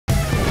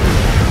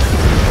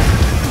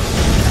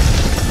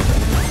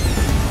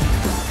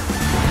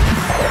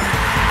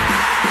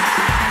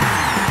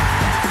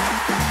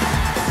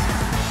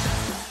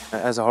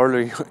as a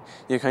hurler,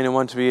 you kind of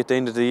want to be at the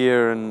end of the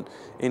year and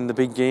in the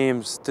big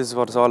games. This is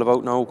what it's all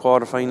about now: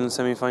 quarterfinals,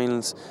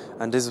 semi-finals,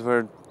 and this is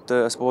where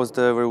I suppose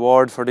the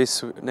reward for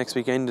this next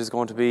weekend is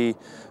going to be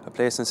a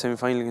place in the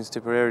semi-final against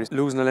Tipperary.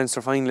 Losing the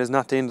Leinster final is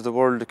not the end of the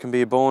world. It can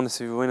be a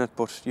bonus if you win it,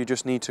 but you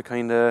just need to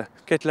kind of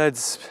get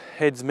lads'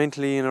 heads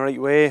mentally in the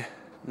right way.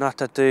 Not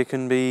that they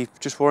can be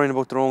just worrying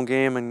about their own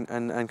game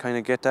and kind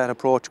of get that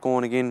approach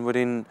going again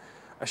within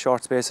a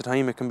short space of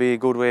time. It can be a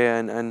good way,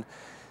 and an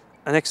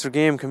extra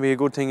game can be a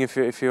good thing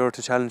if you're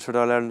to challenge for the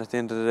All-Ireland at the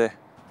end of the day.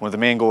 One of the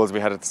main goals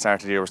we had at the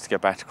start of the year was to get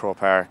back to Croke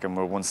Park, and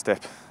we're one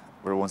step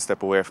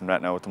away from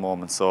that now at the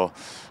moment. So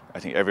I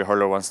think every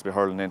hurler wants to be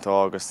hurling into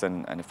August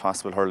and if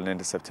possible hurling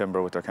into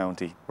September with their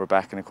county. We're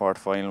back in a quarter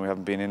final. We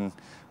haven't been in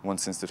one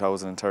since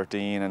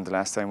 2013, and the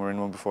last time we were in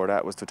one before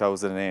that was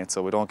 2008,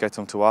 so we don't get to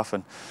them too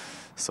often.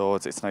 So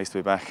it's nice to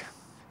be back.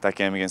 That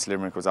game against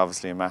Limerick was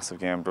obviously a massive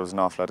game. There was an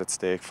awful lot at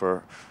stake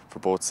for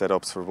both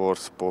setups, for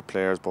both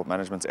players, both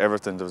managements,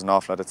 everything. There was an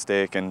awful lot at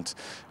stake, and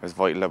it was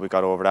vital that we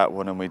got over that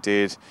one, and we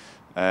did.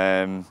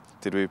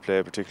 Did we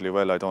play particularly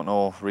well? I don't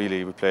know,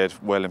 really. We played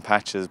well in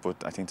patches, but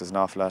I think there's an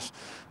awful lot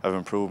of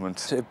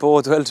improvement. It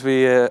bodes well to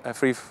be a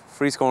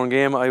free scoring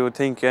game. I would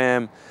think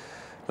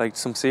like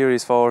some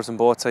serious forwards on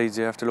both sides.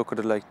 You have to look at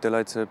it like the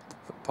likes of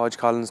Podge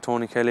Collins,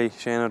 Tony Kelly,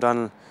 Shane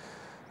O'Donnell,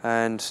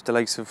 and the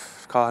likes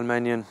of Cathal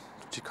Mannion,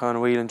 Conor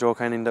Whelan, Joe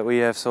Canning that we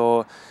have.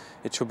 So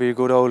it should be a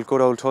good old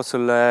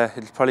tussle.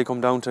 It'll probably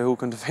come down to who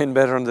can defend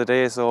better on the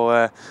day.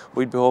 So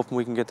we'd be hoping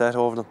we can get that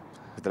over them.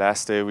 The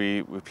last day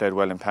we played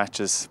well in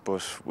patches,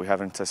 but we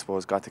haven't, I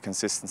suppose, got the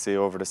consistency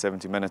over the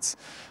 70 minutes.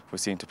 We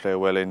seem to play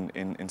well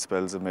in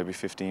spells of maybe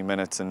 15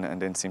 minutes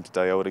and then seem to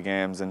die out of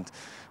games, and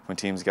when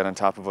teams get on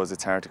top of us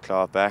it's hard to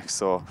claw it back.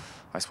 So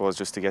I suppose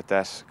just to get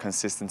that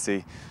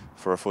consistency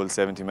for a full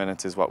 70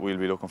 minutes is what we'll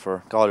be looking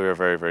for. Galway are a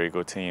very, very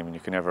good team, and you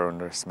can never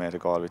underestimate a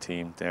Galway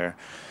team. They're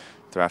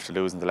after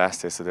losing the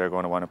last day, so they're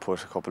going to want to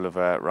put a couple of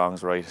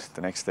wrongs right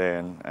the next day,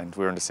 and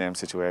we're in the same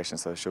situation,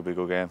 so it should be a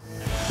good game.